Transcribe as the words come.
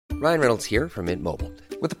Ryan Reynolds here from Mint Mobile.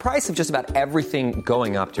 With the price of just about everything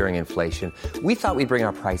going up during inflation, we thought we'd bring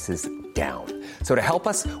our prices down. So to help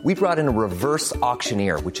us, we brought in a reverse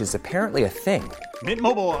auctioneer, which is apparently a thing. Mint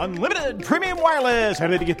Mobile Unlimited Premium Wireless. How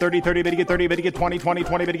to get 30, 30, bit to get 30, bit to get 20, 20,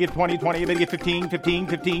 20, bit to get 20, 20, bit to get 15, 15,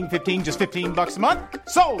 15, 15, just $15 a month?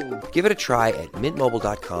 Sold! Give it a try at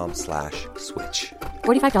mintmobile.com/switch.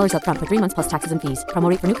 $45 up front for 3 months plus taxes and fees. Promo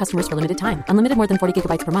rate for new customers for limited time. Unlimited more than 40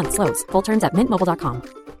 gigabytes per month. Slows full terms at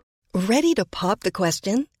mintmobile.com. Ready to pop the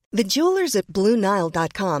question? The jewelers at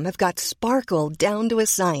BlueNile.com have got sparkle down to a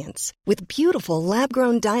science with beautiful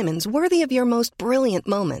lab-grown diamonds worthy of your most brilliant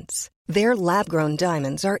moments. Their lab-grown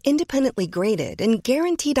diamonds are independently graded and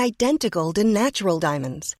guaranteed identical to natural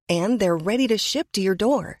diamonds, and they're ready to ship to your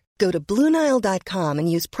door. Go to BlueNile.com and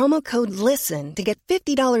use promo code LISTEN to get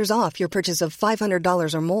 $50 off your purchase of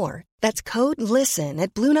 $500 or more. That's code LISTEN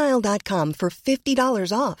at BlueNile.com for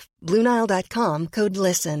 $50 off. BlueNile.com, code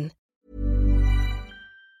LISTEN.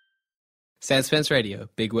 Sandspence Radio.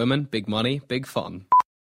 Big women, big money, big fun.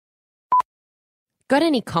 Got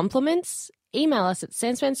any compliments? Email us at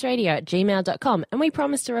sandspenceradio@gmail.com and we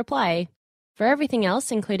promise to reply. For everything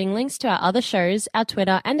else, including links to our other shows, our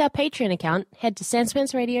Twitter, and our Patreon account, head to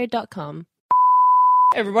sandspenceradio.com.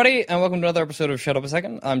 Hey everybody, and welcome to another episode of Shut Up a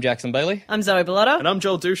Second. I'm Jackson Bailey. I'm Zoe Bellotta. And I'm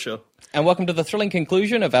Joel Dusha. And welcome to the thrilling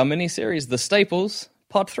conclusion of our mini-series, The Staples,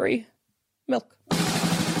 Part 3, Milk.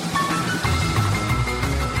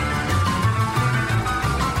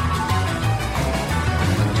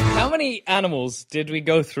 How many animals did we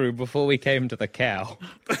go through before we came to the cow?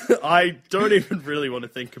 I don't even really want to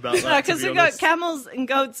think about that. No, because we've got camels and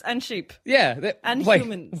goats and sheep. Yeah. And wait,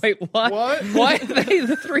 humans. Wait, what? What? Why are they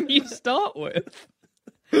the three you start with?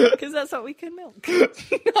 Because that's what we can milk. No,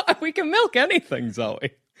 we can milk anything, Zoe.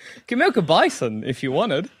 You can milk a bison if you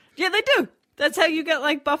wanted. Yeah, they do. That's how you get,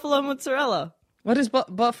 like, buffalo mozzarella. What is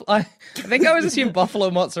buffalo? I think I always assumed buffalo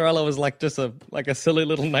mozzarella was like just a silly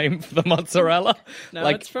little name for the mozzarella. No,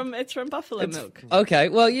 like, it's from buffalo milk. Okay,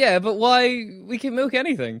 well, yeah, but why? We can milk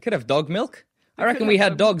anything. Could have dog milk. I reckon we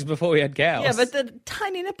had dogs before we had cows. Yeah, but the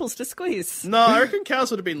tiny nipples to squeeze. No, I reckon cows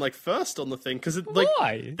would have been like first on the thing because like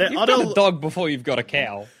why? You've got a dog before you've got a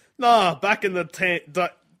cow. Nah, back in the Back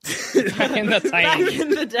in the Back in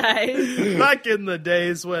the day. back in the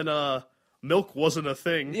days when milk wasn't a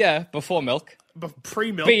thing. Yeah, before milk.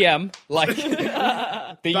 Pre-milk. BM, like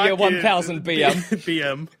the year 1000 BM.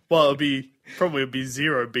 BM. Well, it'd be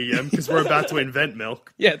 0 BM because we're about to invent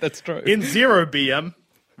milk. Yeah, that's true. In 0 BM,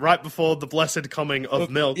 right before the blessed coming of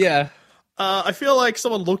milk. Yeah. I feel like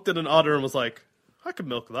someone looked at an udder and was like, I could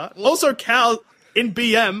milk that. Also, cows in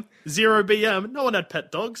BM, 0 BM, no one had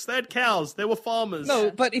pet dogs. They had cows. They were farmers. No,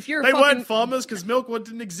 but if you're They weren't farmers because milk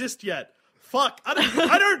didn't exist yet. Fuck, I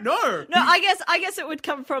don't know. No, I guess it would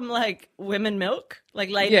come from, like, women milk, like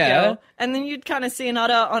lady Yeah. girl, and then you'd kind of see an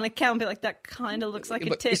udder on a cow and be like, that kind of looks like a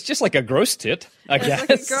But tit. it's just like a gross tit, I guess. It's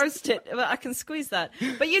like a gross tit, but I can squeeze that.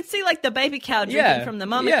 But you'd see, like, the baby cow drinking from the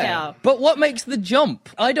mama cow. But what makes the jump?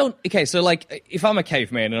 Okay, so, like, if I'm a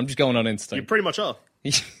caveman and I'm just going on You instinct. pretty much are.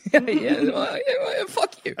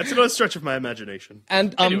 Fuck you. That's another stretch of my imagination.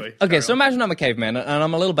 And Anyway, okay, so imagine I'm a caveman and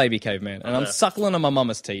I'm a little baby caveman and I'm suckling on my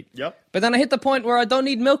mama's teat. Yep. But then I hit the point where I don't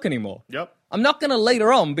need milk anymore. Yep. I'm not gonna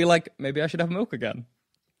later on be like, maybe I should have milk again.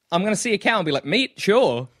 I'm gonna see a cow and be like, meat,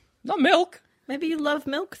 sure, not milk. Maybe you love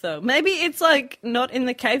milk, though. Maybe it's, like, not in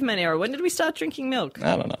the caveman era. When did we start drinking milk?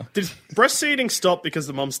 I don't know. Did breastfeeding stop because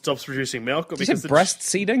the mom stops producing milk, or Is because it breast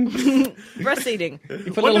seeding? Breastfeeding.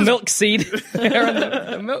 You put a little milk seed there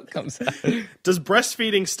and the milk comes out. Does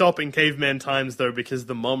breastfeeding stop in caveman times though because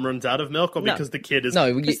the mom runs out of milk, or No. because the kid is?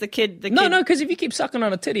 No, Because the kid... no, because if you keep sucking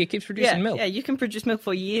on a titty, it keeps producing Yeah, milk. yeah, you can produce milk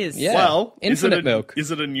for years. Yeah. Well, Infinite milk.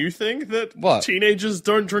 Is it a new thing that What? teenagers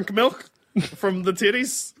don't drink milk from the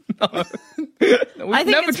titties? I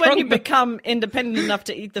think it's when you become independent enough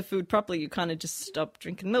to eat the food properly, you kind of just stop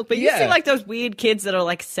drinking milk. But you see, like, those weird kids that are,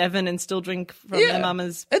 like, 7 and still drink from their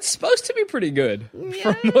mama's... It's supposed to be pretty good,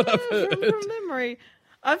 Yeah, from what I've heard. From memory.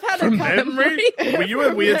 I've had From a couple... Memory? Were you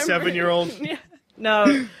a weird 7-year-old? Yeah. No,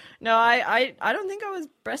 I don't think I was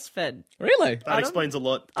breastfed. Really? That explains a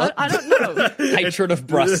lot. I don't know. Hatred of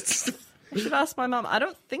breasts. I should ask my mum. I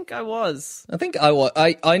don't think I was. I think I was.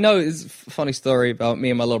 I know it's a funny story about me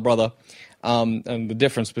and my little brother, and the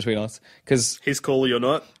difference between us. Because he's cool, you're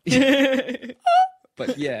not.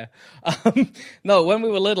 But yeah, no. When we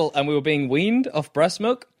were little and we were being weaned off breast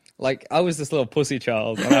milk, like I was this little pussy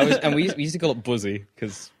child, and we used to call it Buzzy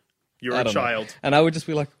because you're a child, and I would just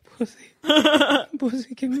be like, pussy,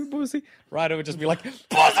 pussy, give me pussy. Ryder would just be like, pussy,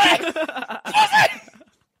 pussy.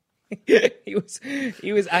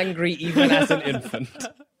 He was angry even as an infant.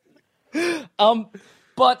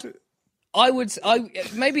 But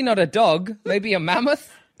maybe not a dog, maybe a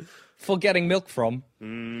mammoth for getting milk from.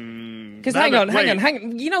 Because hang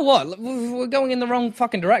on. You know what? We're going in the wrong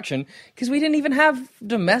fucking direction. Because we didn't even have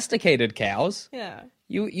domesticated cows. Yeah.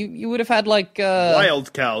 You would have had like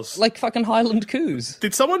wild cows, like fucking Highland coos.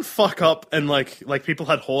 Did someone fuck up and like people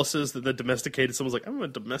had horses that they domesticated? Someone's like, I'm gonna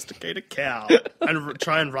domesticate a cow and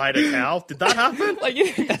try and ride a cow. Did that happen?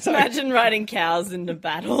 Imagine riding cows into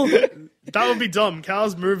battle. That would be dumb.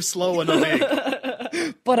 Cows move slow and are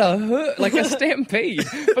big. But a stampede.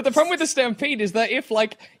 But the problem with the stampede is that if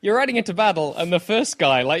like you're riding into battle and the first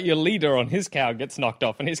guy, like your leader on his cow, gets knocked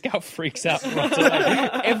off and his cow freaks out and runs away,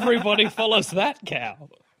 everybody follows that cow.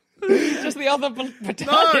 Just the other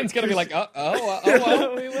battalion's going to be like,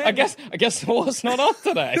 I guess the war's not on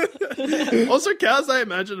today. Also, cows, I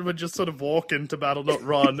imagine, would just sort of walk into battle, not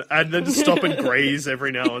run, and then just stop and graze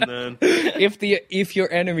every now and then. If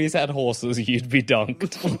your enemies had horses, you'd be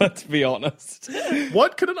dunked. Let's be honest.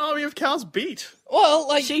 What could an army of cows beat? Well,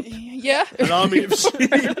 like sheep. Yeah, an army of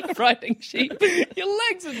sheep. Riding sheep. Your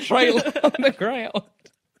legs are trailing on the ground.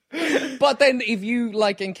 But then if you,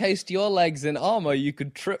 like, encased your legs in armor, you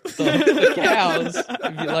could trip the cows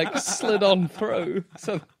if you, like, slid on through.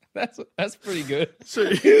 So that's pretty good. So,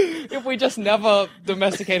 if we just never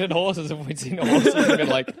domesticated horses, if we'd seen horses, we'd be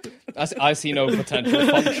like, I see no potential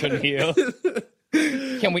function here.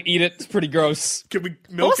 Can we eat it? It's pretty gross. Can we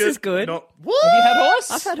milk horse it? Horse is good. No. What? Have you had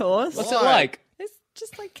horse? I've had horse. What's it like? It's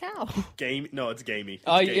just like cow. Gamey? No, it's gamey.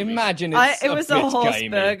 I imagine it's it was a horse gamey.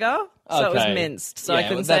 burger. So it was Okay. minced, so Yeah, I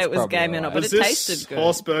couldn't well, say that's it was probably gamey or all not, right. but Was it this tasted good.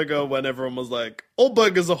 horse burger when everyone was like, all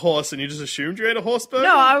burgers are horse, and you just assumed you ate a horse burger?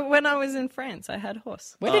 No, when I was in France, I had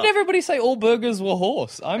horse. When did everybody say all burgers were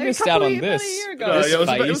horse? I missed out on this. About a year ago. No, This yeah, it was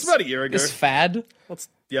phase, about a year ago. This fad.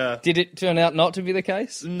 Yeah. Did it turn out not to be the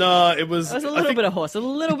case? No, it was... It was a little bit of horse. A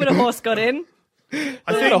little bit of horse got in.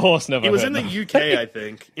 I think a horse never it was hurt in the them. UK, I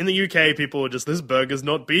think. In the UK, people were just, this burger's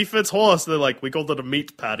not beef, it's horse. They're like, we called it a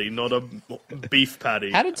meat patty, not a beef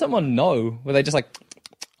patty. How did someone know? Were they just like,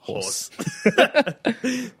 horse?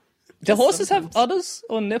 Do horses have udders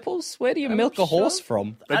or nipples? Where do you milk a horse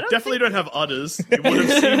from? They definitely don't have udders. You would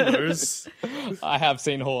have seen those. I have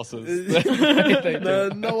seen horses. They do.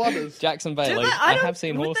 No udders. Jackson Bailey. I I don't- have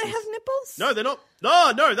seen would horses. they have nipples? No, they're not.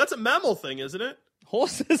 No, that's a mammal thing, isn't it?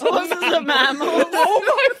 Horses Horses are mammals.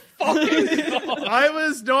 Oh my fucking god! I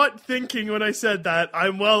was not thinking when I said that.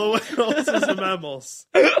 I'm well aware horses are mammals.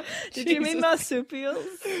 Did you mean marsupials?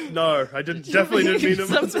 No, I definitely didn't mean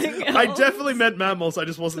something I else? definitely meant mammals. I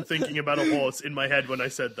just wasn't thinking about a horse in my head when I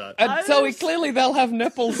said that. And so clearly they'll have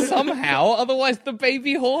nipples somehow, otherwise the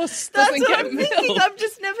baby horse That's doesn't what get I'm milk. thinking. I've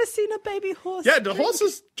just never seen a baby horse. Yeah, do drink.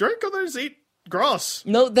 horses drink or they just eat grass?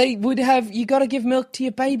 No, they would have. You got to give milk to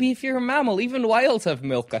your baby if you're a mammal. Even whales have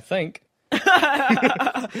milk, I think. So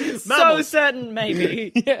Mammals. certain,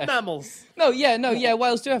 maybe. Yeah. Mammals. No,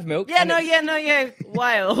 whales do have milk. Yeah, and no,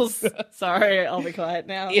 whales. Sorry, I'll be quiet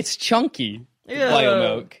now. It's chunky. Ew. Whale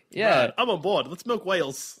milk. Yeah. Right, I'm on board. Let's milk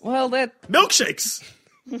whales. Well, that Milkshakes.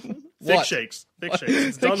 Thick What? shakes. Thick shakes.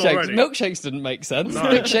 It's thick done shakes. already. Milkshakes didn't make sense.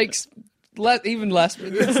 Milkshakes, even less.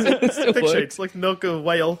 But it still Thick worked. shakes, like milk a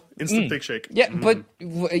whale, instant thick shake. Yeah, but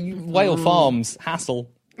whale farms hassle.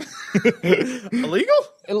 Illegal?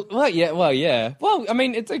 Well, yeah. Well, I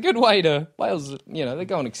mean, it's a good way to whales. They're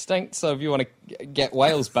going extinct. So if you want to get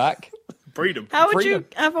whales back, Breed them. How would freedom.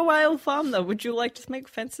 you have a whale farm, though? Would you like to make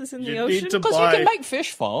fences in the You ocean? need to because you buy. can make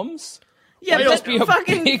fish farms. Yeah, Whales but Be a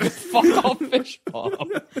fucking big fuck off fish farm.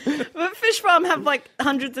 but fish farm have like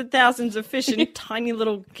hundreds of thousands of fish in tiny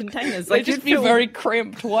little containers. They Like just you'd be feel- very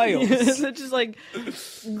cramped whales. They're just like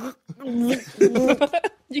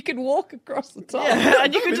You could walk across the top.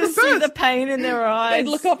 and you could just see the pain in their eyes. They'd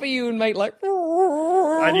look up at you and make like.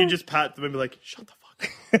 And you just pat them and be like, shut the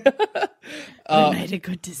fuck up. We made a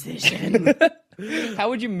good decision. How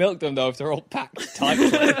would you milk them though if they're all packed tight?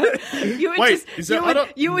 You would Wait, just is that- I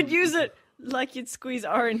don't- you would use it like you'd squeeze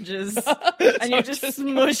oranges and you just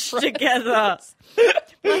smush together.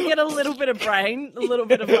 Like get a little bit of brain, a little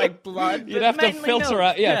bit of like blood. You'd but have to mainly filter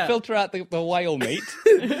milk. out, filter out the whale meat,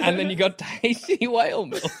 and then you got tasty whale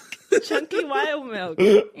milk, Chunky whale milk.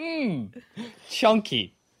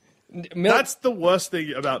 chunky. Milk. That's the worst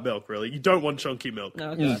thing about milk, really. You don't want chunky milk.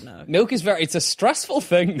 No, God, no. Milk is it's a stressful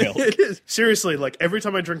thing. Milk. It is. Seriously, like every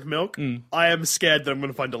time I drink milk, I am scared that I'm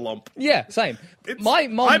going to find a lump. Yeah, same. It's- My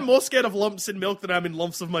mom. I'm more scared of lumps in milk than I'm in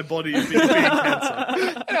lumps of my body being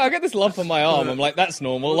cancer. I get this lump on my arm. I'm like, that's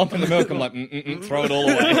normal. Lump in the milk. I'm like, throw it all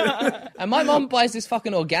away. And my mom buys this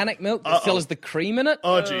fucking organic milk that still has the cream in it.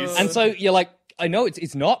 Oh, jeez. And so you're like, I know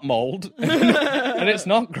it's not mold, and it's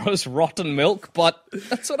not gross rotten milk, but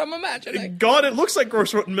that's what I'm imagining. God, it looks like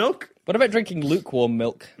gross rotten milk. What about drinking lukewarm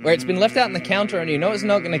milk, where it's been left out on the counter and you know it's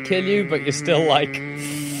not going to kill you, but you're still like...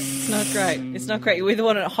 It's not great. It's not great. You either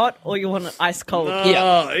want it hot or you want it ice cold.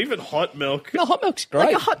 Even hot milk. No, hot milk's great.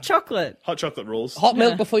 Like a hot chocolate. Hot chocolate rules. Hot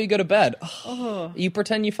milk before you go to bed. Oh. You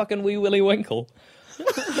pretend you fucking Wee Willy Winkle.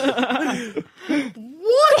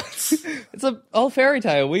 What? It's an old fairy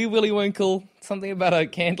tale. Wee Willy Winkle. Something about a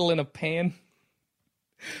candle in a pan.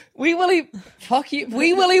 Wee Willy... Fuck you.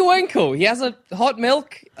 Wee Willy Winkle. He has a hot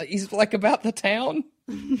milk. He's like about the town.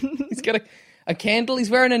 He's got a candle. He's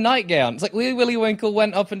wearing a nightgown. It's like Wee Willy Winkle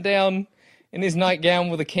went up and down in his nightgown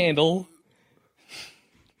with a candle.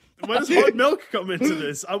 Where does hot milk come into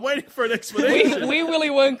this? I'm waiting for an explanation. Wee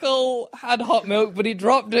Willy Winkle had hot milk, but he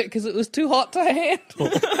dropped it because it was too hot to handle.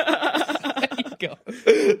 There you go.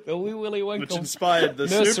 The Wee Willy Winkle. Which inspired the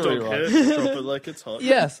Snoop Dogg hit. Drop it like it's hot.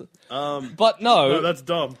 Yes. But no, that's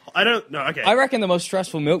dumb. I don't know. Okay. I reckon the most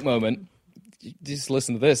stressful milk moment, just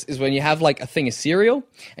listen to this, is when you have like a thing of cereal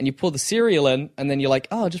and you pour the cereal in and then you're like,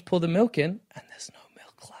 oh, just pour the milk in and there's no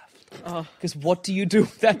milk left. Because what do you do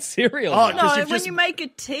with that cereal? Oh, No, when you make a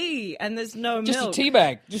tea and there's no just milk. a tea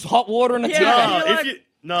bag. Just hot water in a tea Yeah. bag. You're if like, you,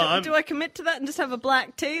 no, do I commit to that and just have a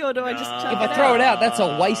black tea, or do I just chuck If it I throw out? it out, that's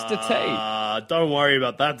a waste of tea. don't worry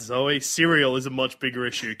about that, Zoe. Cereal is a much bigger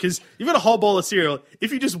issue because you've got a whole bowl of cereal.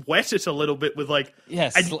 If you just wet it a little bit with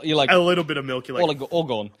You're like a little bit of milk, you're like, all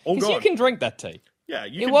gone. All Because you gone. can drink that tea. yeah,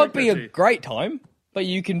 you It can won't drink be that a tea. great time, but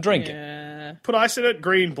you can drink it. Yeah. Put ice in it,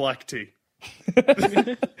 green, black tea. What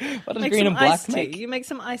does Make green some and black iced make? tea. You make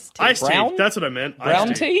some iced tea. Iced Brown? tea, that's what I meant. Brown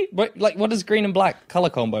Iced tea? What does green and black colour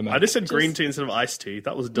combo make? I just said green tea instead of iced tea.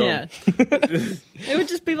 That was dumb. Yeah. It would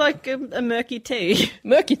just be like a murky tea.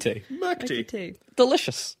 Murky tea. Mercury tea. Tea.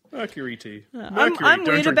 Delicious. Mercury tea. I'm Mercury, don't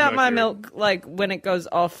weird drink about my mercury. milk, like, when it goes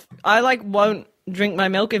off. I, won't drink my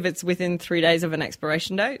milk if it's within 3 days of an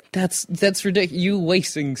expiration date. That's ridiculous. You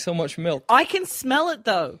wasting so much milk. I can smell it,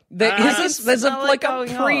 though. There's a smell it like a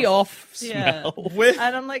going pre-off Yeah. smell. With,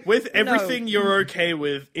 And I'm like, with no. everything you're okay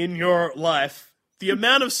with in your life, the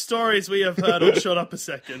amount of stories we have heard on Shut Up a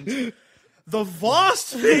Second, the vast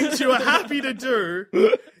things you are happy to do,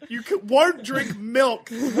 you won't drink milk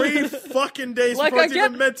 3 fucking days Like, before I it's get-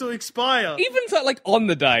 even meant to expire. Even so, like on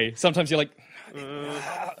the day, sometimes you're like,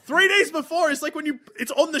 3 days before, it's like when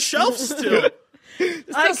it's on the shelf still.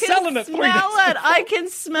 I still selling can it 3 smell days it. I can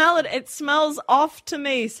smell it. It smells off to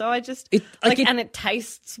me, so I just and it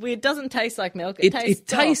tastes weird. It doesn't taste like milk. It it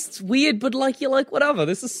tastes weird, but like you're like whatever.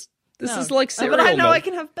 This is like cereal. But I know milk. I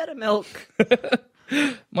can have better milk.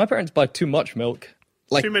 My parents buy too much milk.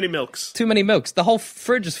 Like Too many milks. too many milks. The whole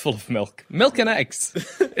fridge is full of milk. Milk and eggs.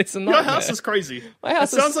 It's a Your nightmare. house is crazy. My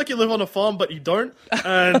house it sounds is- like you live on a farm, but you don't,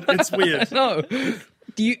 and it's weird. No.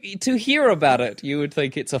 To hear about it, you would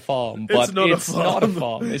think it's a farm, but It's not a it's not a farm.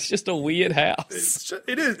 farm. It's just a weird house.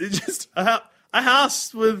 It is. It's just a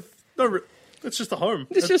house with no. It's just a home.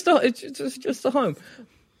 It's just a home.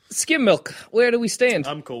 Skim milk. Where do we stand?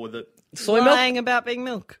 I'm cool with it. Soy lying milk. about being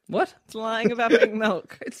milk. What? It's lying about being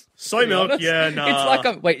milk. It's Soy milk, honest. yeah, nah. It's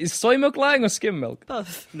like wait, is soy milk lying or skim milk?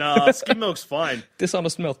 Both. Nah, skim milk's fine.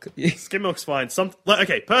 Dishonest milk. Skim milk's fine.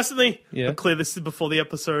 Okay, personally, Yeah. I'm clear this is before the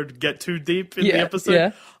episode get too deep in the Yeah, episode.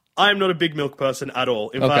 yeah. I'm not a big milk person at all.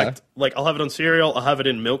 In Okay. fact, like I'll have it on cereal, I'll have it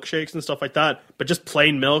in milkshakes and stuff like that. But just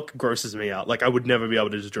plain milk grosses me out. Like I would never be able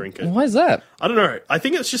to just drink it. Why is that? I don't know. I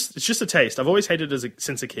think it's just a taste. I've always hated it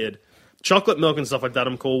since a kid. Chocolate milk and stuff like that,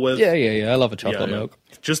 I'm cool with. Yeah. I love a Yeah, chocolate yeah. milk.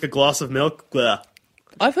 Just a glass of milk. Bleh.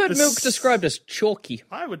 I've heard This- milk described as chalky.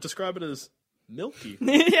 I would describe it as milky.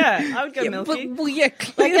 Yeah, I would go Yeah, milky. but, well, yeah, Like,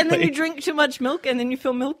 clearly. and then you drink too much milk, and then you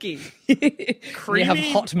feel milky. You have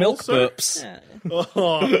Creamy hot milk also? burps. Yeah.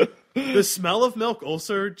 Oh, the smell of milk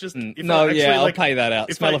also just. If No, I actually, yeah, I'll like, pay that out.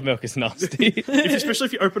 if Smell I- of milk is nasty. Especially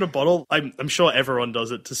if you open a bottle, I'm sure everyone does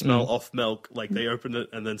it to smell off milk. Like they open it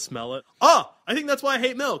and then smell it. I think that's why I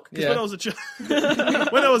hate milk. Because Yeah. when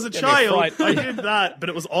I was a child, fright. I did that, but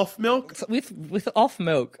it was off milk. with off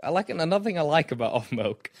milk, another thing I like about off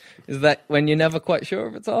milk is that when you're never quite sure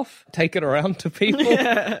if it's off, take it around to people.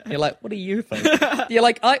 You're like, what do you think? You're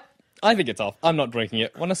like, I think it's off. I'm not drinking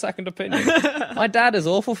it. Want a second opinion? My dad is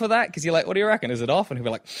awful for that because you're like, what do you reckon? Is it off? And he'll be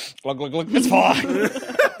like, glug, glug, glug, it's fine.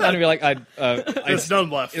 And he'll be like, There's none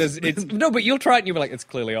left. no, but you'll try it and you'll be like, it's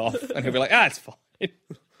clearly off. And he'll be like, it's fine.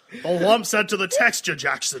 The lumps add to the texture,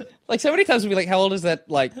 Jackson. Like so many times we'll be like, how old is that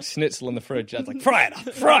like schnitzel in the fridge? Dad's like, fry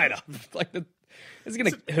it up. Like it's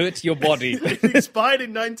gonna hurt your body. It expired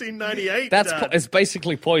in 1998. Dad. It's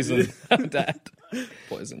basically poison, Dad.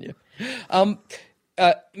 Poison you.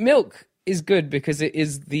 Milk. is good because it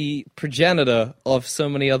is the progenitor of so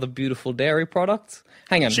many other beautiful dairy products.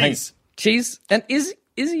 Hang on. Cheese. And is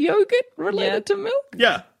yogurt related to milk?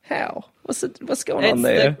 Yeah. How? What's going on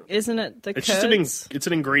there? Isn't it the It's curds? it's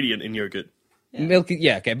an ingredient in yogurt. Yeah. Milk,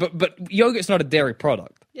 yeah, okay, but yogurt's not a dairy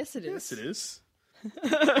product. Yes, it is. Yes, it is.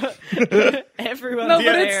 Everyone's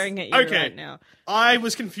staring at you right now. I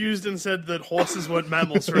was confused and said that horses weren't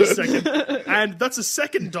mammals for a second, and that's the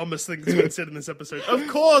second dumbest thing that's been said in this episode. Of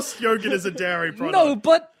course, yogurt is a dairy product. No,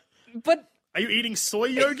 but are you eating soy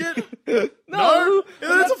yogurt? No,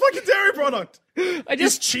 It's a fucking dairy product.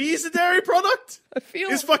 Is cheese a dairy product? I feel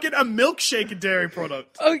Is fucking a milkshake a dairy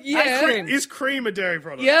product? Oh yeah, Is cream a dairy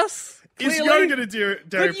product? yes. Is Clearly. yogurt a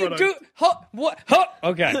dairy product?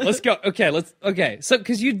 Okay, let's go. Okay. So,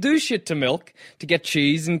 because you do shit to milk to get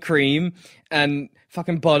cheese and cream and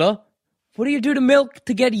fucking butter. What do you do to milk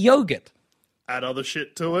to get yogurt? Add other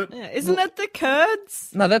shit to it. Yeah, isn't that the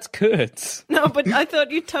curds? No, that's curds. No, but I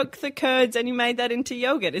thought you took the curds and you made that into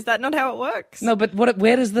yogurt. Is that not how it works? No, but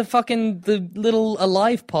where does the little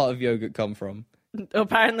alive part of yogurt come from?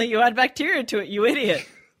 Apparently you add bacteria to it, you idiot.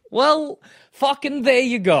 Well, fucking there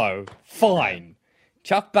you go. Fine.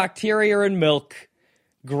 Chuck bacteria in milk.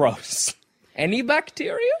 Gross. Any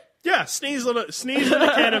bacteria? Yeah, sneeze on a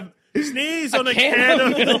can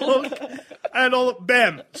of milk, and all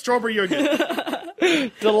bam, strawberry yogurt.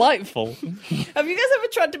 Delightful. Have you guys ever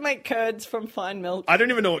tried to make curds from fine milk? I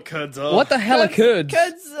don't even know what curds are. What the hell are curds?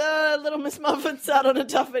 Curds, little Miss Muffet sat on a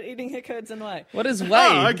tuffet eating her curds and whey. What is whey?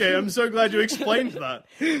 Oh, okay, I'm so glad you explained that.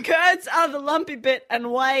 Curds are the lumpy bit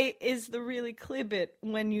and whey is the really clear bit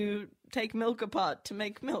when you take milk apart to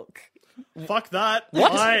make milk. Fuck that.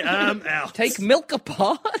 What? I am out. Take milk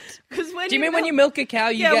apart? Do you mean when you milk a cow,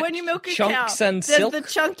 you get when you milk a chunks cow, and there's silk? the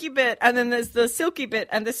chunky bit, and then there's the silky bit,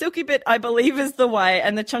 and the silky bit, I believe, is the whey,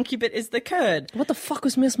 and the chunky bit is the curd. What the fuck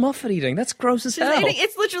was Miss Muffet eating? That's gross as hell.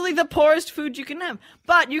 It's literally the poorest food you can have.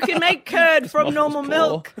 But you can make curd from normal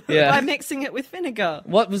milk by mixing it with vinegar.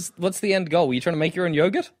 What's the end goal? Were you trying to make your own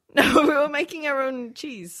yogurt? No, we were making our own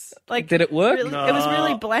cheese. Did it work? Really, it was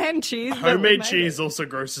really bland cheese. Homemade cheese also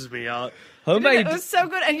grosses me out. Homemade. It was so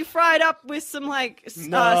good, and you fry it up with some some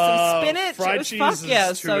spinach. Fried it was cheese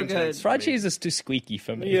is so too good. intense. Fried cheese is too squeaky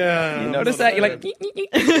for me. Yeah, You notice that? You're like,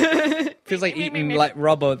 feels like eating like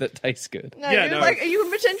rubber that tastes good. No, Yeah, you're no. you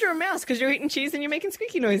pretend you're a mouse because you're eating cheese and you're making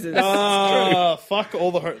squeaky noises. Fuck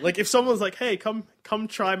all the like. If someone's like, "Hey, come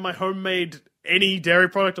try my homemade any dairy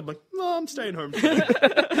product," I'm like, "No, I'm staying home."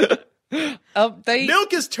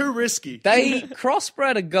 Milk is too risky. They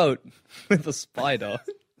crossbred a goat with a spider.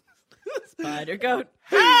 Spider goat.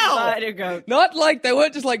 How? Spider goat. Not like they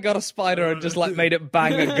weren't just like got a spider and just like made it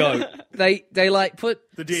bang a goat. They like put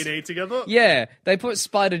The DNA together? Yeah, they put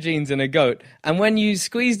spider genes in a goat, and when you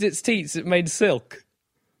squeezed its teats, it made silk.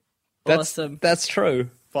 Awesome. That's true.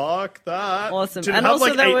 Fuck that. Awesome. Did it And have also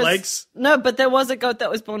like there 8 was legs? no, but there was a goat that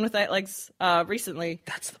was born with 8 legs recently.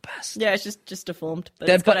 That's the best. Yeah, it's just deformed. But,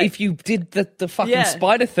 Then, it's got but if you did the fucking Yeah.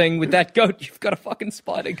 spider thing with that goat, you've got a fucking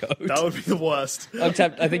spider goat. That would be the worst. I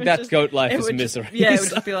think that goat life is misery. Yeah, it would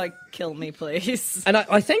just be like, kill me, please. And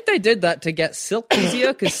I think they did that to get silk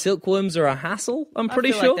easier because silkworms are a hassle. I'm pretty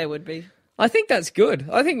I feel sure like they would be. I think that's good.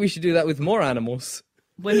 I think we should do that with more animals.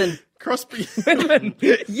 Women.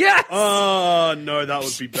 Crossbreed. Yes. Oh, no, that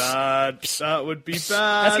would be bad. That would be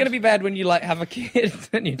bad. That's gonna be bad when you like have a kid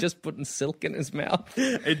and you're just putting silk in his mouth.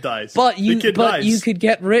 It dies. But The kid dies. you could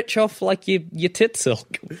get rich off like your tit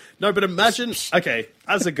silk. No, but imagine... Okay,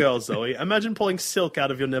 as a girl, Zoe, imagine pulling silk out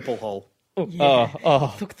of your nipple hole. No,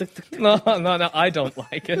 I don't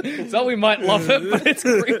like it. Zoe might love it, but it's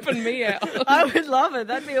creeping me out. I would love it.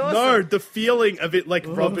 That'd be awesome. No, the feeling of it like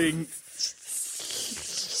rubbing...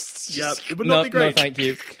 Yeah, it would not be great. No, thank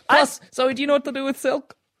you. Plus, Zoe, do you know what to do with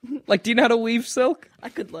silk? Like, do you know how to weave silk? I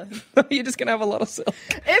could learn. You're just gonna have a lot of silk.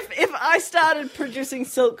 If I started producing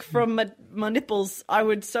silk from my nipples, I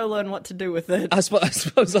would so learn what to do with it. I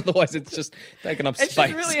suppose otherwise it's just taking up It's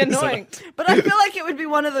space. just really annoying. But I feel like it would be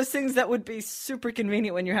one of those things that would be super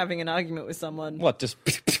convenient when you're having an argument with someone. What, just...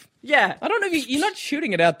 Yeah. I don't know if you're not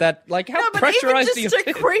shooting it out that... Like, how No, but pressurized even do you just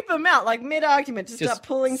to feel? creep them out, like mid-argument, just start Just-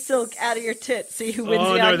 pulling silk out of your tit, see who wins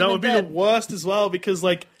Oh, the no, argument that would be then. the worst as well because,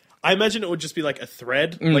 like, I imagine it would just be like a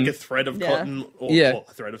thread, like a thread of Yeah. cotton or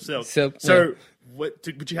a thread of silk. Silk, So, would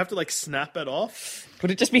you have to, like, snap it off?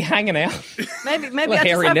 Would it just be hanging out? Maybe Well, I just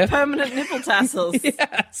hairy have nip. permanent nipple tassels.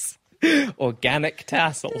 Yes. Organic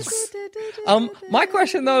tassels. My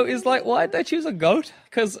question though is like, why'd they choose a goat?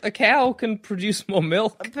 Because a cow can produce more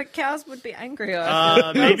milk. But cows would be angrier.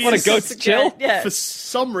 Maybe What, a it's- goat's chill? Yeah. For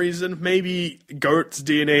some reason, maybe goat's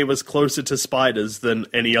DNA was closer to spiders than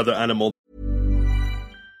any other animal.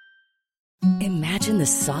 the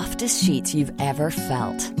softest sheets you've ever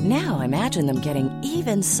felt. Now imagine them getting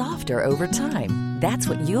even softer over time. That's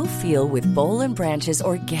what you'll feel with Boll & Branch's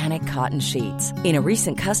organic cotton sheets. In a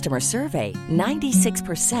recent customer survey,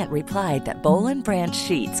 96% replied that Boll & Branch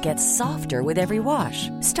sheets get softer with every wash.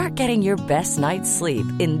 Start getting your best night's sleep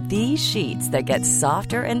in these sheets that get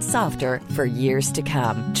softer and softer for years to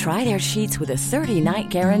come. Try their sheets with a 30-night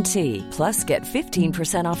guarantee. Plus, get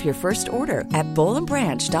 15% off your first order at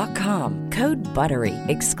bollandbranch.com. Code BUTTERY.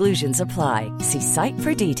 Exclusions apply. See site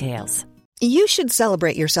for details. You should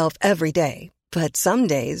celebrate yourself every day, but some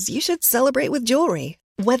days you should celebrate with jewelry.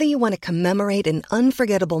 Whether you want to commemorate an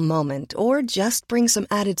unforgettable moment or just bring some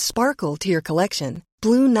added sparkle to your collection,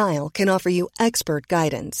 Blue Nile can offer you expert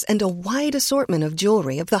guidance and a wide assortment of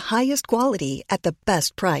jewelry of the highest quality at the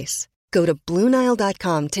best price. Go to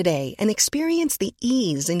BlueNile.com today and experience the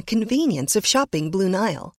ease and convenience of shopping Blue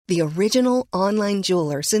Nile, the original online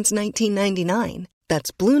jeweler since 1999.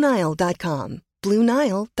 That's BlueNile.com.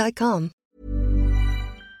 BlueNile.com.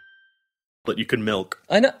 That you can milk.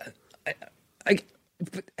 I know.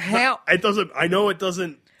 But how? It doesn't. I know it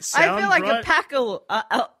doesn't sound I feel like right.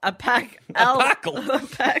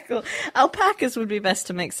 Alpacas would be best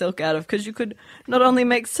to make silk out of, because you could not only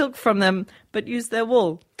make silk from them, but use their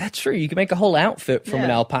wool. That's true. You can make a whole outfit from an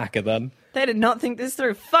alpaca then. They did not think this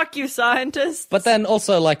through. Fuck you, scientists. But then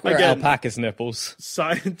also, like, where are Again, alpaca's nipples?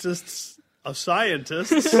 Scientists are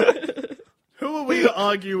scientists. Who are we to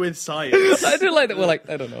argue with science? I do like that we're like,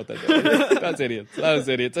 I don't know what they're doing. That's idiots. That was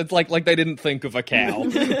idiots. It's like they didn't think of a cow.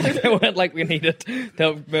 Like, they weren't like, we needed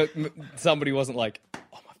somebody wasn't like,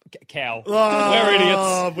 oh my cow. We're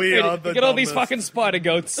idiots. We are the Get all these dumbest. fucking spider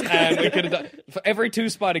goats, and we could have done, for every 2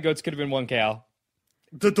 spider goats could have been 1 cow.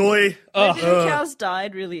 Dodoy. Cows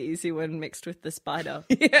died really easy when mixed with the spider.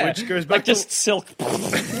 Yeah. Which goes back like just silk.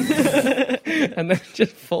 And then it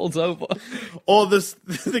just folds over. Or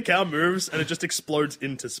the cow moves and it just explodes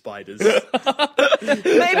into spiders.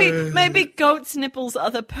 Maybe goats' nipples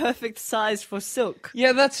are the perfect size for silk.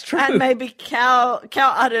 Yeah, that's true. And maybe cow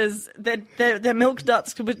udders, their milk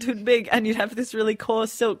ducts could be too big, and you'd have this really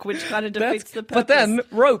coarse silk, which kind of defeats the purpose. But then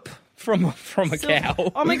rope from a Silk. cow.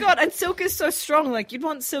 Oh my god! And silk is so strong. Like, you'd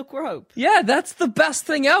want silk rope. Yeah, that's the best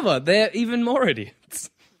thing ever. They're even more idiots.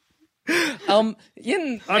 I'm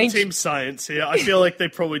team science here. I feel like they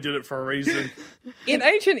probably did it for a reason. In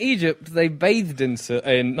ancient Egypt, they bathed in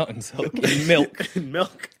milk. In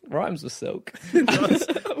milk. Rhymes with silk.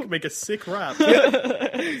 That would make a sick rap.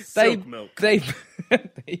 Silk milk. There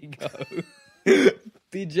you go.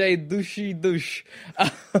 DJ Douchey Douche.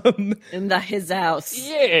 In his house.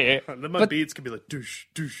 Yeah. And then my beats could be like, douche,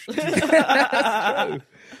 douche.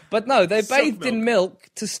 But no, they Silk bathed in milk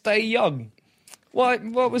to stay young. What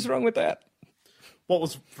was wrong with that? What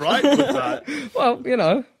was right with that? Well, you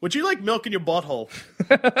know. Would you like milk in your butthole?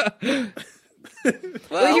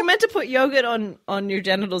 Well, you're meant to put yogurt on your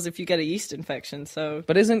genitals if you get a yeast infection, so...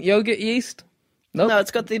 But isn't yogurt yeast? Nope. No,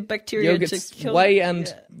 it's got the bacteria Yogurt's to kill... whey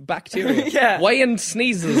and bacteria. Yeah. Whey and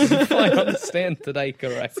sneezes, if I understand today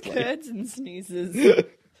correctly. Curds and sneezes.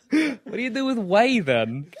 What do you do with whey,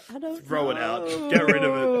 then? I don't Throw know. it out. Get rid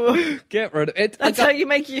of it. Get rid of it. That's how you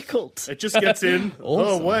make Yakult. It just gets in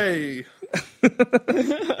Awesome. the way.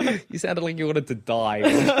 You sounded like you wanted to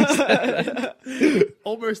die.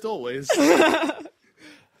 Almost always.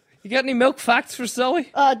 You got any milk facts for Zoe? Do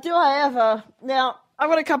I ever? Now, I've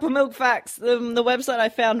got a couple of milk facts. The website I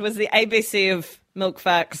found was the ABC of milk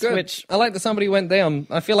facts, Good. which... I like that somebody went down.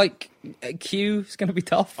 I feel like Q is going to be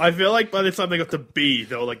tough. I feel like by the time they got to B,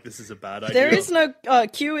 they were like, this is a bad idea. There is no...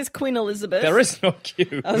 Q is Queen Elizabeth. There is no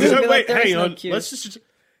Q. I was gonna No, be wait, like, there is hang no on. Q. Let's just...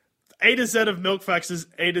 A to Z of milk facts is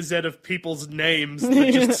A to Z of people's names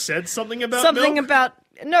that just said something about Something milk. about...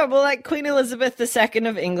 No, well, like Queen Elizabeth II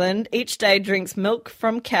of England each day drinks milk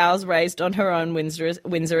from cows raised on her own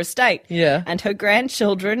Windsor estate. Yeah. And her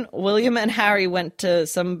grandchildren, William and Harry, went to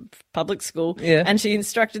some public school. Yeah. And she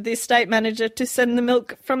instructed the estate manager to send the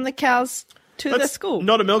milk from the cows to the That's school.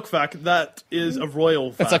 not a milk fact. That is a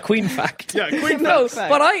royal fact. That's a Queen fact. Yeah, Queen No, facts.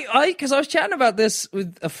 fact. But because I was chatting about this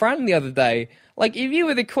with a friend the other day. Like, if you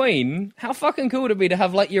were the Queen, how fucking cool would it be to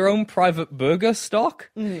have, like, your own private burger stock?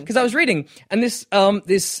 Because I was reading, and this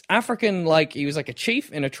African, like, he was like a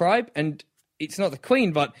chief in a tribe, and it's not the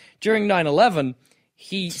Queen, but during 9/11,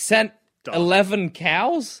 he sent 11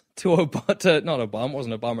 cows to not Obama,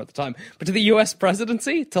 wasn't Obama at the time, but to the US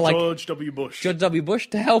presidency, to, like, George W. Bush. George W. Bush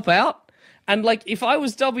to help out. And, like, if I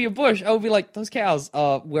was W. Bush, I would be like, those cows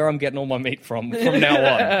are where I'm getting all my meat from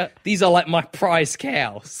now on. These are, like, my prize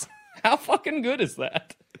cows. How fucking good is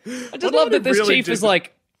that? I just love that this really chief is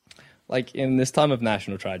like in this time of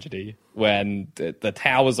national tragedy, when the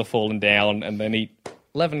towers are falling down and then he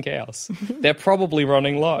 11 cows. They're probably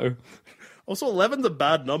running low. Also, 11's a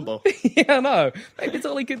bad number. Yeah, I know. Maybe it's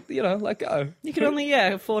all he could, let go. You can only,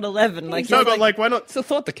 afford 11. No, but why not? It's a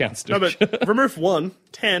thought that counts, No, dude. but remove 1,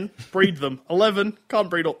 10, breed them. 11, can't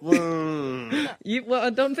breed all. I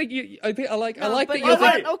don't think you... I like No, that but you're you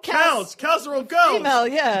thinking... like- cows! Cows are all girls! Female,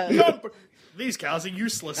 yeah. Can't br- These cows are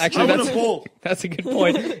useless. Actually, I want a bull. that's a good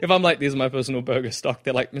point. If I'm like, these are my personal burger stock,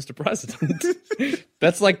 they're like, Mr. President,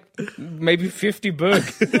 that's like maybe 50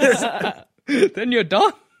 burgers. Then you're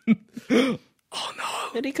done. Oh, no.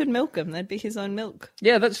 But he could milk them. That'd be his own milk.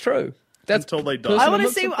 Yeah, that's true. That's Until they die. personal I want to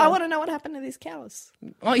milk see. supply. I want to know what happened to these cows.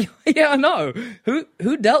 Oh, yeah, I know.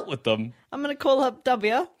 Who dealt with them? I'm going to call up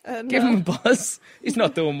W and Give him a buzz. He's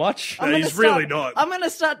not doing much. No, he's really not. I'm going to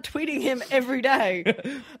start tweeting him every day.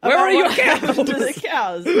 Where are your cows? To the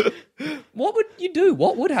cows? What would you do?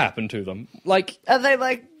 What would happen to them? Like, Are they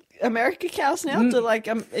like American cows now? Do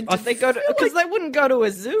did they go to? Because they wouldn't go to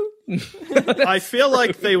a zoo. I feel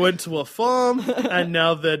like they went to a farm and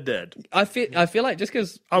now they're dead. I feel like just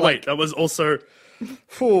because. Oh, wait, that was also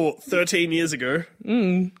 13 years ago.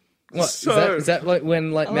 What, So- is that like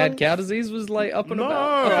when mad cow disease was like up and No,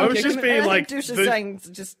 about? I was Okay, just can- being I like, think Douche is the- saying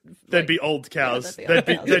just. they'd be old cows. Yeah, they'd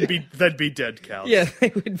be old cows. They'd be dead cows. Yeah,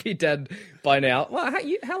 they would be dead by now. Well,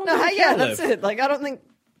 how long? No, did a yeah, cow that's live? it. Like I don't think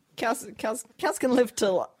cows can live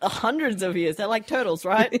till hundreds of years. They're like turtles,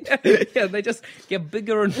 right? Yeah, they just get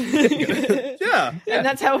bigger and bigger. Yeah. And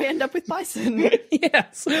that's how we end up with bison.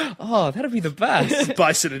 Yes. Oh, that'd be the best.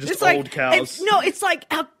 Bison are just It's like old cows. it's like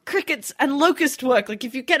how crickets and locusts work. Like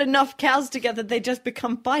if you get enough cows together, they just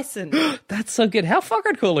become bison. That's so good. How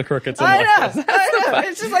fucking cool are crickets? I and know.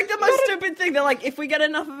 It's just like the most stupid thing. They're like, if we get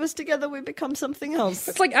enough of us together, we become something else.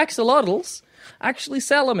 It's like axolotls, actually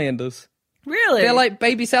salamanders. Really? They're like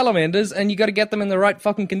baby salamanders, and you got to get them in the right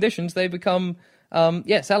fucking conditions. They become,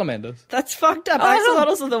 salamanders. That's fucked up. I know.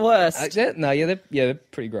 Axolotls are the worst. They're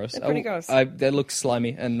pretty gross. They're pretty gross. They look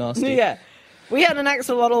slimy and nasty. Yeah. We had an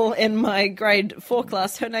axolotl in my grade 4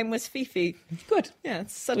 class. Her name was Fifi. Good. Yeah,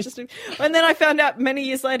 it's such a stupid. And then I found out many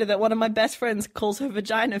years later that one of my best friends calls her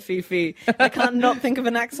vagina Fifi. I can't not think of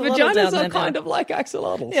an axolotl down Vaginas there are kind now. of like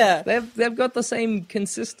axolotls. Yeah. They've got the same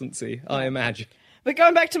consistency, I imagine. But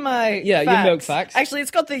going back to my your milk facts. Actually,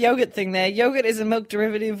 it's got the yogurt thing there. Yogurt is a milk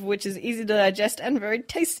derivative which is easy to digest and very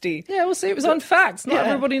tasty. Yeah, we'll see. It was on facts. Not Yeah.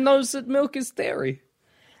 everybody knows that milk is dairy.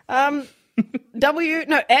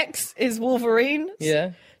 X is Wolverine.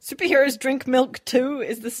 Yeah. Superheroes drink milk too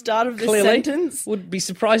is the start of this Clearly. sentence. Would be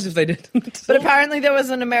surprised if they didn't. But apparently there was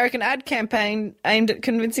an American ad campaign aimed at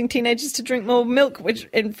convincing teenagers to drink more milk, which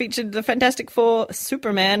it featured the Fantastic Four,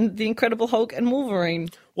 Superman, the Incredible Hulk, and Wolverine.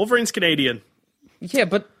 Wolverine's Canadian. Yeah,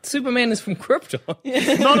 but Superman is from Krypton.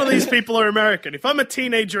 None of these people are American. If I'm a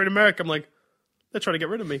teenager in America, I'm like, they're trying to get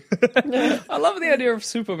rid of me. I love the idea of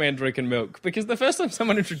Superman drinking milk, because the first time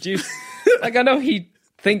someone introduced... like, I know he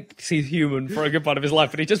thinks he's human for a good part of his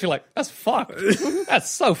life, but he'd just be like, that's fucked.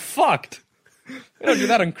 That's so fucked. We don't do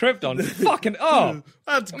that on Krypton. Fucking,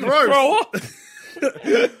 That's I'm gonna gross. throw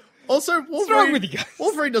up. Also, wrong Wolverine, with you guys?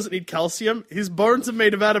 Wolverine doesn't need calcium. His bones are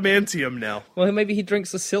made of adamantium now. Well, maybe he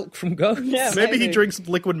drinks the silk from goats. Yeah, Maybe he drinks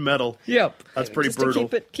liquid metal. Yep. That's pretty Just brutal.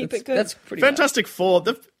 to keep it good. That's pretty Fantastic Four.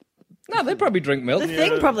 No, they probably drink milk. the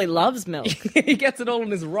thing probably loves milk. He gets it all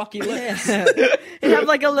in his rocky lips. He'd have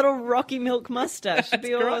like a little Rocky Milk mustache. It'd be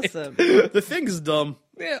great. awesome. The Thing's dumb.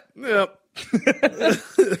 Yeah. Yep.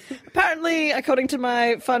 Apparently, according to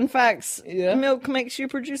my fun facts, Yeah. milk makes you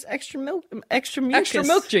produce extra mucus. Extra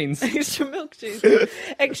milk genes. extra milk genes.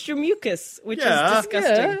 Extra mucus, which Yeah. is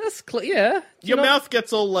disgusting. Yeah, that's yeah. Do Your you not- mouth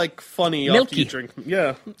gets all like funny after Milky. you drink.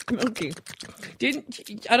 Yeah. Milky.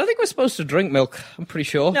 I don't think we're supposed to drink milk. I'm pretty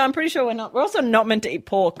sure. No, I'm pretty sure we're not. We're also not meant to eat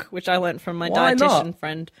pork, which I learned from my Why dietitian not?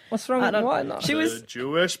 friend. What's wrong I with don't- why not? She The was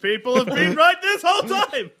Jewish people have been right this whole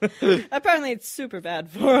time. apparently it's super bad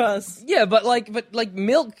for us. Yeah, but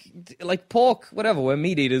milk, like pork, whatever. We're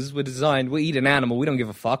meat eaters. We're designed. We eat an animal. We don't give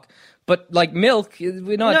a fuck. But like milk,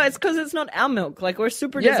 we're not. No, it's because it's not our milk. Like we're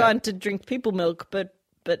super Yeah. designed to drink people milk, but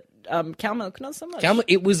cow milk not so much.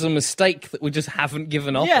 It was a mistake that we just haven't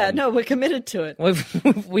given up. Yeah, on. no, we're committed to it.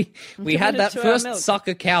 we had committed that to our first milk.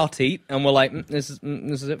 sucker cow teat, and we're like, this is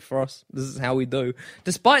it for us. This is how we do.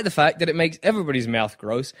 Despite the fact that it makes everybody's mouth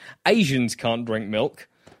gross. Asians can't drink milk.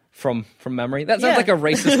 From memory, that sounds Yeah. like a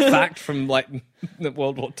racist fact from like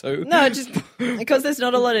World War II. No, just because there's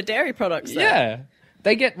not a lot of dairy products there. Yeah,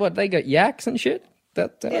 they get what they got yaks and shit.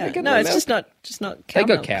 That Yeah. they get No, their it's milk. just not cow They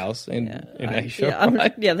got milk. cows in Asia. Yeah,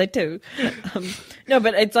 right? yeah, they do. No,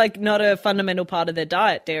 but it's like not a fundamental part of their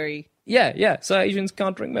diet, dairy. Yeah. So Asians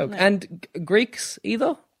can't drink milk, and Greeks either.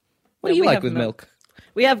 What No, do you we like have with milk?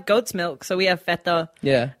 we have goat's milk, so we have feta,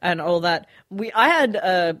 and all that. I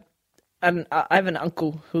have an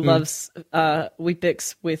uncle who loves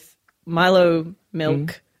Weet-Bix with Milo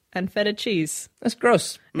milk and feta cheese. That's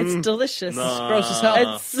gross. It's delicious. It's gross as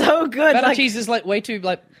hell. It's so good. Feta cheese is like way too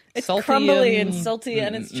like. It's salty crumbly and salty,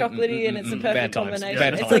 and it's chocolatey, and it's a perfect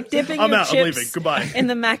combination. It's like dipping your chips in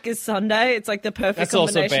the Macca's sundae. It's like the perfect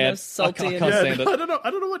combination of salty and... I don't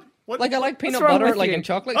know what... Like, I like peanut butter, like in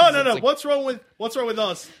chocolate. Oh, no. Like... What's wrong with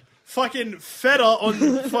us? Fucking feta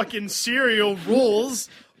on fucking cereal rules,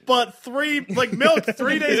 but milk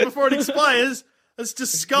 3 days before it expires, that's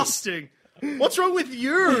disgusting. What's wrong with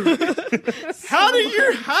you? How do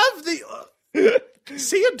you have the...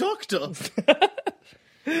 See a doctor.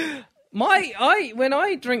 When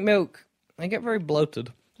I drink milk, I get very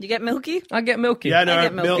bloated. You get milky? I get milky. Yeah, no, I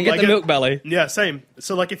get milky. I get the milk belly. Yeah, same.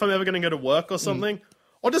 So, like, if I'm ever going to go to work or something,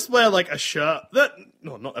 I'll just wear, like, a shirt.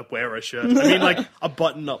 Wear a shirt. I mean, like, a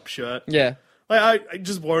button-up shirt. Yeah. Like, I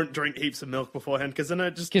just won't drink heaps of milk beforehand, because then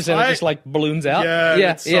it just... Because then it just, like, balloons out?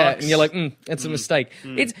 Yeah, and you're like, it's a mistake.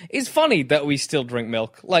 It's funny that we still drink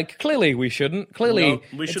milk. Like, clearly we shouldn't. Clearly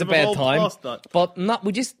it's a bad time. But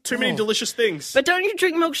we just... Too many delicious things. But don't you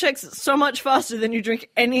drink milkshakes so much faster than you drink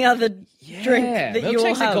any other drink that you all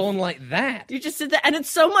have? Milkshakes are going like that. You just sit there, and it's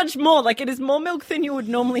so much more. Like, it is more milk than you would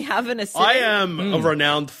normally have in a sitting. I am a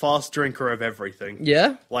renowned fast drinker of everything.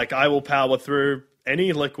 Yeah? Like, I will power through...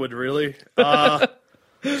 any liquid, really.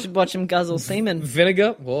 You should watch him guzzle semen.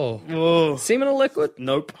 Vinegar? Whoa. Whoa. Semen a liquid?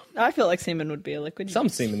 Nope. I feel like semen would be a liquid. Some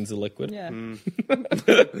semen's a liquid. Yeah.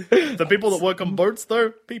 The people that work on boats,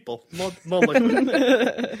 though, people. Not liquid.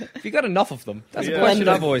 If you got enough of them. That's a question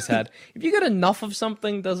I've always had. If you get enough of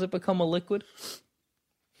something, does it become a liquid?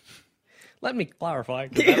 Let me clarify,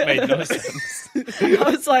 because that made no sense. I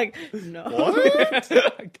was like, no.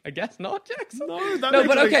 What? I guess not, Jackson. No,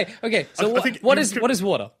 but okay. So what is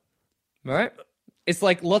water? All right? It's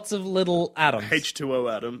like lots of little atoms.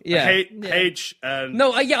 H2O atom. Yeah. H and...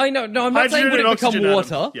 No, I know. No, I'm not saying would it become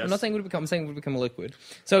water. Yes. I'm not saying would it become. I'm saying would it become a liquid.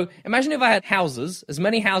 So imagine if I had houses, as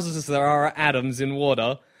many houses as there are atoms in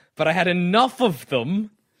water, but I had enough of them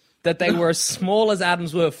that they were as small as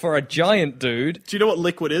atoms were for a giant dude. Do you know what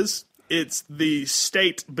liquid is? It's the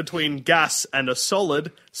state between gas and a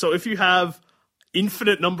solid. So if you have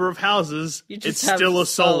infinite number of houses, it's still a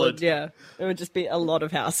solid. Yeah, it would just be a lot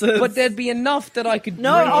of houses. But there'd be enough that I could.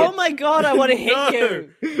 No, oh my god, I want to hit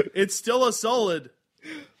you. It's still a solid.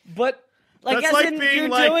 But like, as in, you're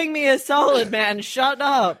doing me a solid, man. Shut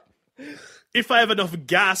up. If I have enough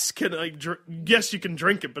gas, can I yes, you can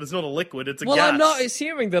drink it, but it's not a liquid, it's a gas. Well, I'm not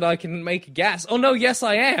assuming that I can make gas. Oh, no, yes,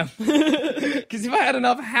 I am. Because if I had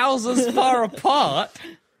enough houses far apart...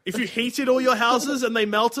 If you heated all your houses and they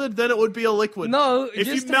melted, then it would be a liquid. No, if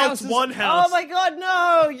just you melt houses... one house... Oh my god,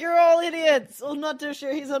 no! You're all idiots! Well, not too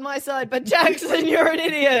sure he's on my side, but Jackson, you're an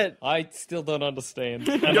idiot! I still don't understand.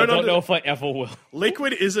 And I don't know if I ever will.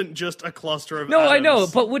 Liquid isn't just a cluster of No, atoms. I know,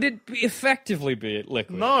 but would it effectively be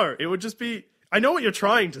liquid? No, it would just be... I know what you're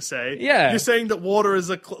trying to say. Yeah. You're saying that water is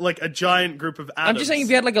like a giant group of atoms. I'm just saying if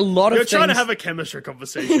you had like a lot of You're things... trying to have a chemistry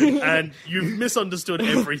conversation, and you've misunderstood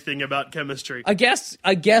everything about chemistry. I guess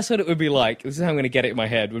what it would be like, this is how I'm going to get it in my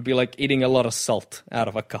head, would be like eating a lot of salt out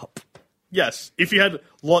of a cup. Yes. If you had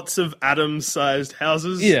lots of atom-sized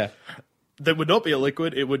houses... Yeah. That would not be a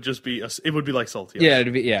liquid, it would just be... it would be like salt, yes. Yeah,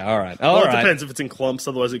 it'd be... Yeah, all right. Well, it depends if it's in clumps,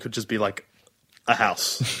 otherwise it could just be like a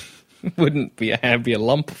house. Wouldn't be a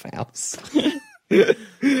lump of house.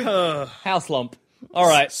 House lump. All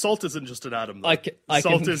right. Salt isn't just an atom, though.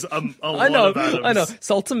 Salt is a lot of atoms. I know.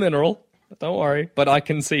 Salt's a mineral. Don't worry. But I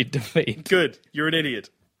concede defeat. Good. You're an idiot.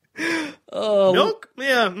 Milk?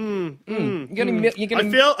 Yeah. I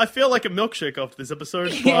feel like a milkshake after this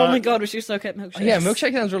episode. But... Oh my god, we should soak up milkshakes. Yeah,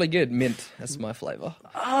 milkshake sounds really good. Mint. That's my flavour.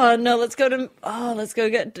 Oh no, let's go to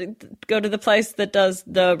the place that does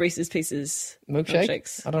the Reese's Pieces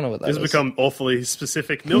milkshakes. I don't know what that is. This has become awfully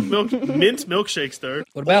specific. Mint milkshakes though.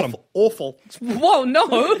 What about them? Awful. Whoa,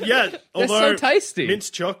 no. Yeah, they're so tasty.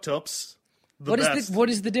 Mint choc tops. What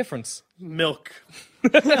is the difference? Milk.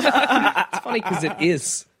 It's funny because it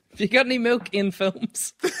is. Have you got any milk in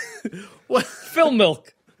films? What? Film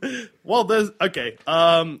milk. Well, there's... Okay.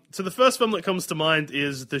 So the first film that comes to mind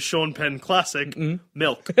is the Sean Penn classic,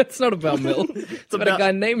 Milk. It's not about milk. It's about a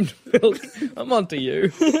guy named Milk. I'm onto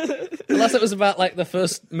you. Unless it was about, like, the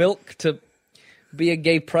first milk to be a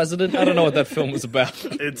gay president. I don't know what that film was about.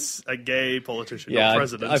 It's a gay politician, yeah, not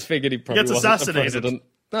president. I figured he probably gets wasn't assassinated. the president.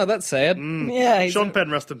 No, that's sad. Yeah, he's Sean Penn,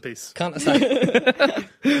 rest in peace. Can't say.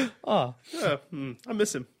 Oh. Yeah, I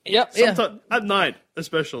miss him. Yep. Sometimes, at night,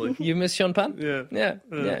 especially. You miss Sean Penn? Yeah.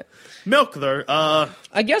 Yeah. Milk, though.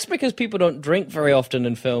 I guess because people don't drink very often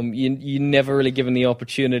in film, you never really given the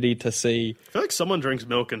opportunity to see. I feel like someone drinks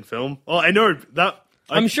milk in film. Oh, I know that.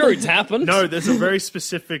 I'm sure it's happened. No, there's a very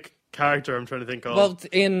specific character I'm trying to think of. Well,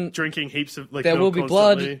 in drinking heaps of like There milk Will Be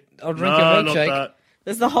constantly. Blood, I'll drink a Not milkshake. that.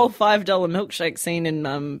 There's the whole $5 milkshake scene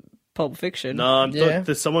in Pulp Fiction. No, Yeah.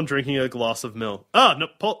 there's someone drinking a glass of milk. Ah,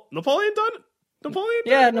 Napoleon Dynamite? Napoleon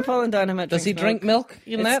Yeah, Dynamite? Napoleon Dynamite. Does he drinks drink milk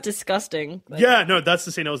in It's that? disgusting. Yeah, no, that's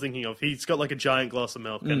the scene I was thinking of. He's got like a giant glass of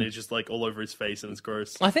milk and it's just like all over his face and it's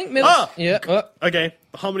gross. I think milk. Ah! Yeah. Okay,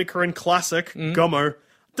 Harmony Korine classic, Gummo.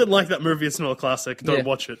 Didn't like that movie, it's not a classic. Don't Yeah.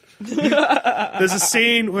 watch it. There's a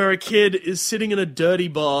scene where a kid is sitting in a dirty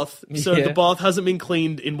bath. So Yeah. the bath hasn't been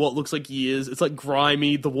cleaned in what looks like years. It's like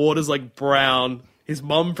grimy, the water's like brown. His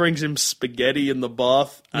mum brings him spaghetti in the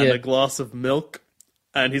bath and Yeah. a glass of milk.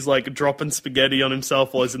 And he's like dropping spaghetti on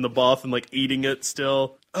himself while he's in the bath and like eating it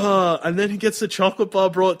still. And then he gets a chocolate bar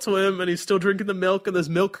brought to him and he's still drinking the milk and there's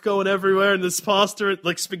milk going everywhere and there's pasta,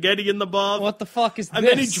 like spaghetti in the bath. What the fuck is And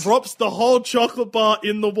this? then he drops the whole chocolate bar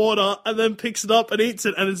in the water and then picks it up and eats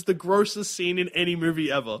it. And it's the grossest scene in any movie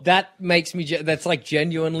ever. That makes me. That's like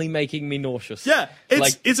genuinely making me nauseous. Yeah,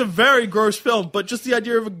 like it's a very gross film, but just the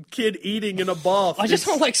idea of a kid eating in a bath. I just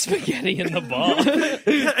don't like spaghetti in the bar.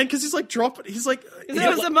 Yeah, and because he's like dropping, he's like. There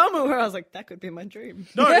was a moment where I was like, that could be my dream.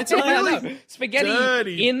 No, it's a Yeah, really no. Spaghetti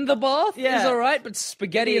dirty. in the bath is Yeah. alright, but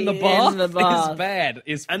spaghetti in the In bath, the bath. is bad.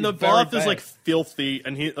 And the very bath is bad. like filthy,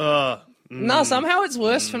 and he. No, somehow it's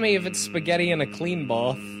worse for me if it's spaghetti in a clean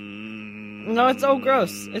bath. No, it's all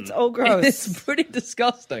gross. It's all gross. It's pretty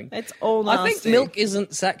disgusting. It's all I nasty. think milk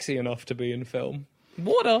isn't sexy enough to be in film.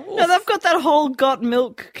 Water. No, they've got that whole Got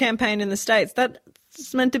Milk campaign in the States. That's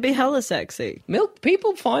meant to be hella sexy. Milk.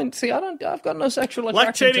 People find. See, I've got no sexual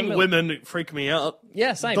attraction to Lactating milk. women freak me out.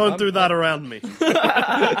 Yeah, same. Don't do that around me.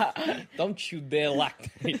 Don't you dare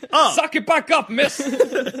lactate. Oh. Suck it back up, miss.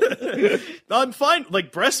 I'm fine.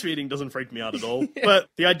 Like, breastfeeding doesn't freak me out at all. But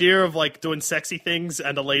the idea of, like, doing sexy things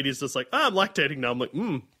and a lady's just like, I'm lactating now. I'm like,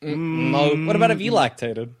 No. What about if you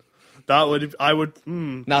lactated? I would.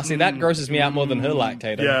 Now, see, that grosses me out more than her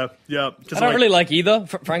lactating. Yeah. I don't really like either,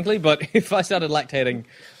 frankly, but if I started lactating,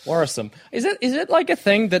 worrisome. Is it like a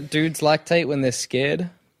thing that dudes lactate when they're scared?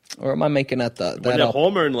 Or am I making that When that their up?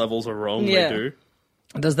 hormone levels are wrong, Yeah. they do.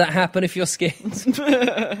 Does that happen if you're scared?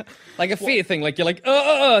 Like a fear thing, like you're like,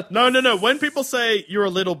 No. When people say you're a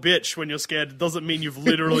little bitch when you're scared, it doesn't mean you've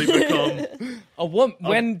literally become. a woman.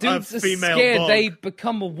 When a dudes are female scared, dog. they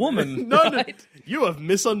become a woman. No, right? you have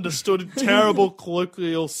misunderstood terrible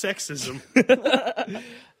colloquial sexism.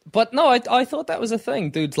 But no, I thought that was a thing.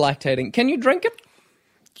 Dudes lactating. Can you drink it?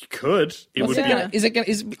 You could. It What's would it be. gonna- is it gonna?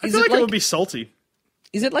 Is I is feel it like like? it would be salty.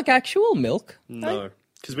 Is it like actual milk? No,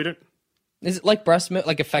 because we don't. Is it like breast milk?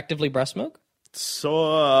 Like effectively breast milk?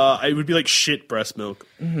 So it would be like shit breast milk.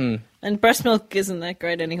 And breast milk isn't that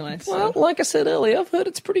great anyway. So. Well, like I said earlier, I've heard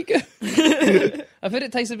it's pretty good. I've heard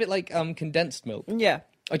it tastes a bit like condensed milk, Yeah.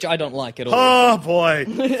 which I don't like at all. Oh boy,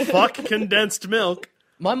 fuck condensed milk.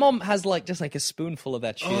 My mom has just like a spoonful of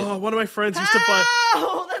that shit. Oh, one of my friends used to buy.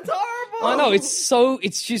 Oh, that's horrible. I know it's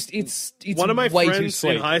One of my way too friends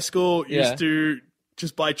sweet. in high school Yeah. used to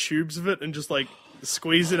just buy tubes of it and just like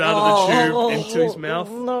squeeze it out of the tube into his mouth.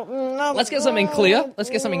 No. Let's get something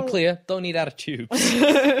clear. Don't eat out of tubes.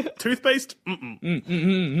 Toothpaste?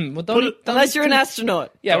 Mm-mm. Well, don't Unless eat you're an tooth-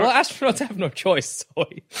 astronaut. Yeah, well, astronauts have no choice.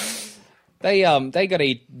 Sorry. They gotta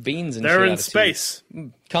eat beans and They're shit in out of space.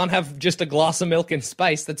 tubes. Can't have just a glass of milk in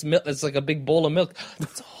space. That's like a big ball of milk.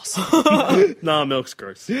 That's awesome. Nah, milk's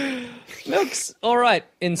gross. Milk's all right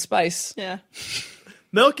in space. Yeah.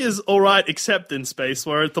 Milk is alright except in space,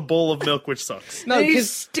 where it's the bowl of milk which sucks. No, You because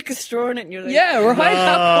stick a straw in it and you're like, yeah, right.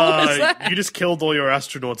 How cool is that? You just killed all your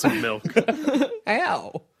astronauts with milk.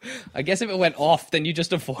 Ow. I guess if it went off, then you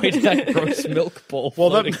just avoid that gross milk ball. Well,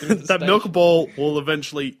 floating through the that station. milk bowl will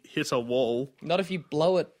eventually hit a wall. Not if you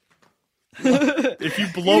blow it. If you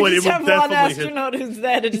blow it, you it just will have one definitely hit. astronaut who's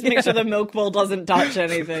there to just make sure the milk bowl doesn't touch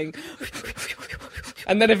anything.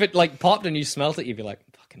 And then if it popped and you smelt it, you'd be like,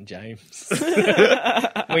 fucking James.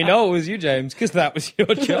 We know it was you, James, because that was your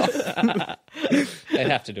job. They'd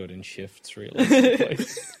have to do it in shifts, realistically.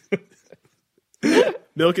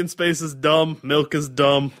 Milk in space is dumb. Milk is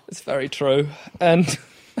dumb. It's very true. And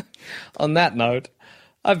on that note,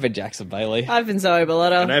 I've been Jackson Bailey. I've been Zoe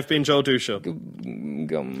Belletta. And I've been Joel Dusha.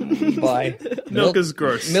 Bye. Milk is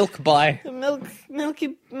gross. Milk bye.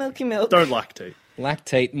 Milky milk. Don't lactate.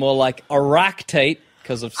 Lactate, more like aractate,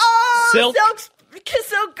 because of silk. Because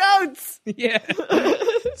silk goats. Yeah.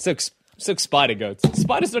 Silk spider goats.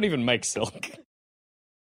 Spiders don't even make silk.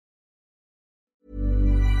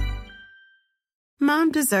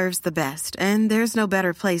 Mom deserves the best, and there's no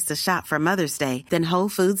better place to shop for Mother's Day than Whole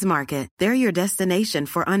Foods Market. They're your destination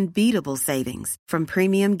for unbeatable savings, from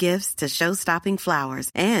premium gifts to show-stopping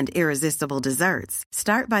flowers and irresistible desserts.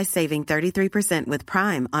 Start by saving 33% with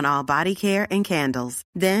Prime on all body care and candles.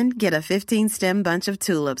 Then get a 15-stem bunch of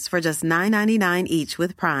tulips for just $9.99 each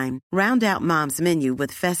with Prime. Round out Mom's menu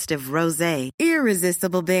with festive rosé,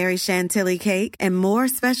 irresistible berry chantilly cake, and more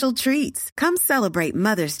special treats. Come celebrate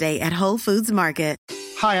Mother's Day at Whole Foods Market.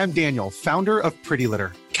 Hi, I'm Daniel, founder of Pretty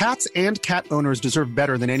Litter. Cats and cat owners deserve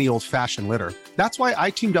better than any old-fashioned litter. That's why I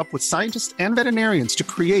teamed up with scientists and veterinarians to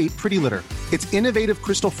create Pretty Litter. Its innovative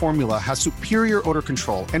crystal formula has superior odor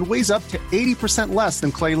control and weighs up to 80% less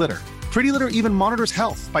than clay litter. Pretty Litter even monitors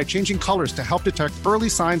health by changing colors to help detect early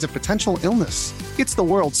signs of potential illness. It's the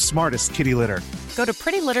world's smartest kitty litter. Go to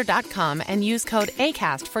prettylitter.com and use code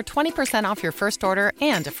ACAST for 20% off your first order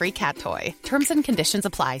and a free cat toy. Terms and conditions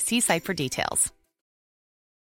apply. See site for details.